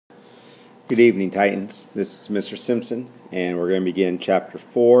Good evening, Titans. This is Mr. Simpson, and we're going to begin Chapter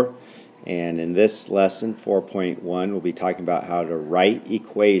 4. And in this lesson, 4.1, we'll be talking about how to write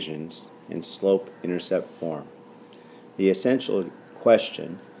equations in slope-intercept form. The essential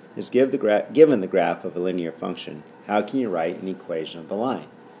question is, given the graph of a linear function, how can you write an equation of the line?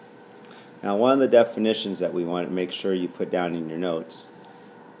 Now, one of the definitions that we want to make sure you put down in your notes,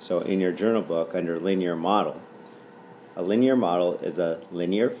 so in your journal book under linear model, a linear model is a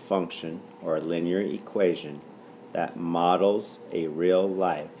linear function or a linear equation that models a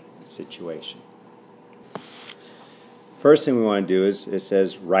real-life situation. First thing we want to do is, it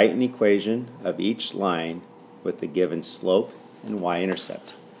says write an equation of each line with the given slope and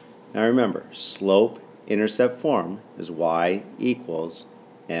y-intercept. Now remember, slope-intercept form is y equals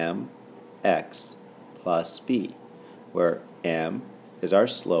mx plus b, where m is our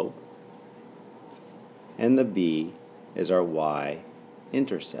slope and the b is our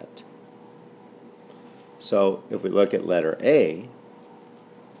y-intercept. So if we look at letter A,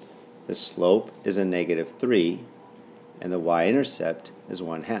 the slope is a -3 and the y-intercept is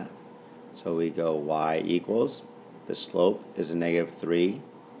 1/2. So we go y equals, the slope is a -3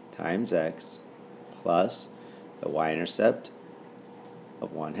 times x plus the y-intercept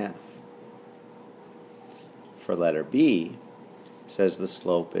of 1/2. For letter B, it says the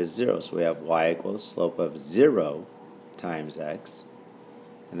slope is 0. So we have y equals slope of 0 times x,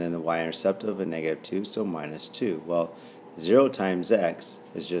 and then the y-intercept of a -2, so -2. Well, 0 times x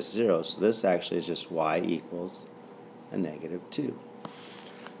is just 0, so this actually is just y equals a -2.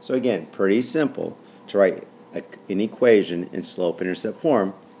 So again, pretty simple to write an equation in slope-intercept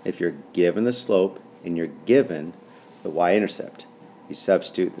form if you're given the slope and you're given the y-intercept. You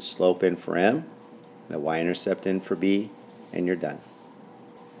substitute the slope in for m, the y-intercept in for b, and you're done.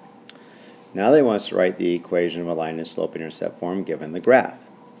 Now they want us to write the equation of a line in slope-intercept form given the graph.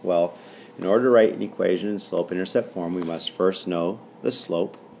 Well, in order to write an equation in slope-intercept form, we must first know the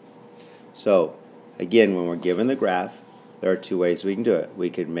slope. So, again, when we're given the graph, there are two ways we can do it. We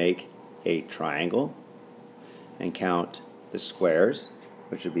could make a triangle and count the squares,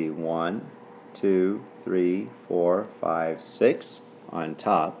 which would be 1, 2, 3, 4, 5, 6 on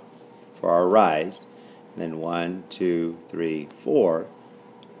top for our rise, and then 1, 2, 3, 4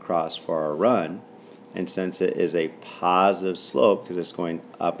 across for our run. And since it is a positive slope because it's going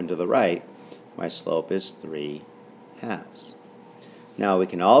up and to the right, my slope is 3/2. Now we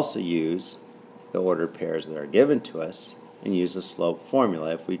can also use the ordered pairs that are given to us and use the slope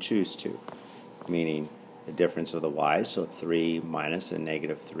formula if we choose to, meaning the difference of the y, so 3 minus a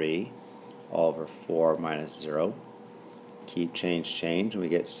 -3 all over 4 minus 0. Keep change, and we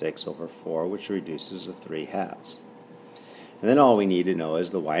get 6 over 4, which reduces to 3/2. And then all we need to know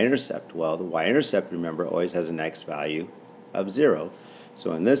is the y-intercept. Well, the y-intercept, remember, always has an x value of 0.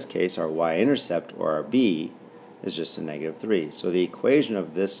 So in this case, our y-intercept, or our b, is just a -3. So the equation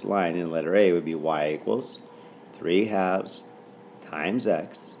of this line in letter A would be y equals 3/2 times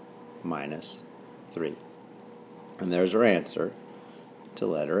x minus 3. And there's our answer to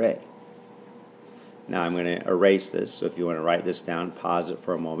letter A. Now I'm going to erase this, so if you want to write this down, pause it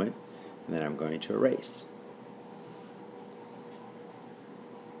for a moment, and then I'm going to erase.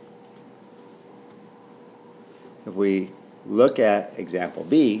 If we look at example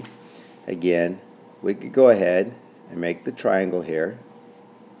B, again, we could go ahead and make the triangle here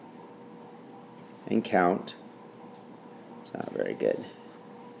and count, it's not very good,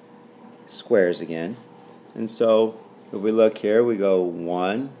 squares again. And so if we look here, we go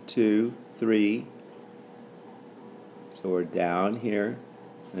 1, 2, 3, so we're down here,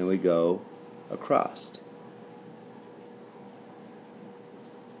 and then we go across.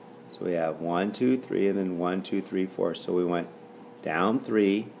 So we have 1, 2, 3, and then 1, 2, 3, 4. So we went down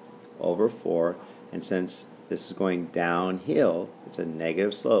 3 over 4, and since this is going downhill, it's a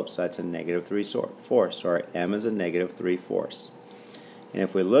negative slope, so that's a -3 fourths. So our m is a -3 fourths. And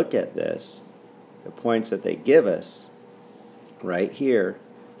if we look at this, the points that they give us right here,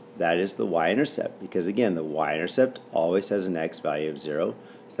 that is the y-intercept, because again, the y-intercept always has an x value of 0,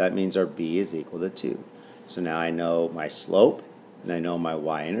 so that means our b is equal to 2. So now I know my slope, and I know my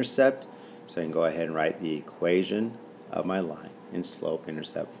y-intercept, so I can go ahead and write the equation of my line in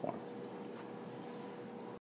slope-intercept form.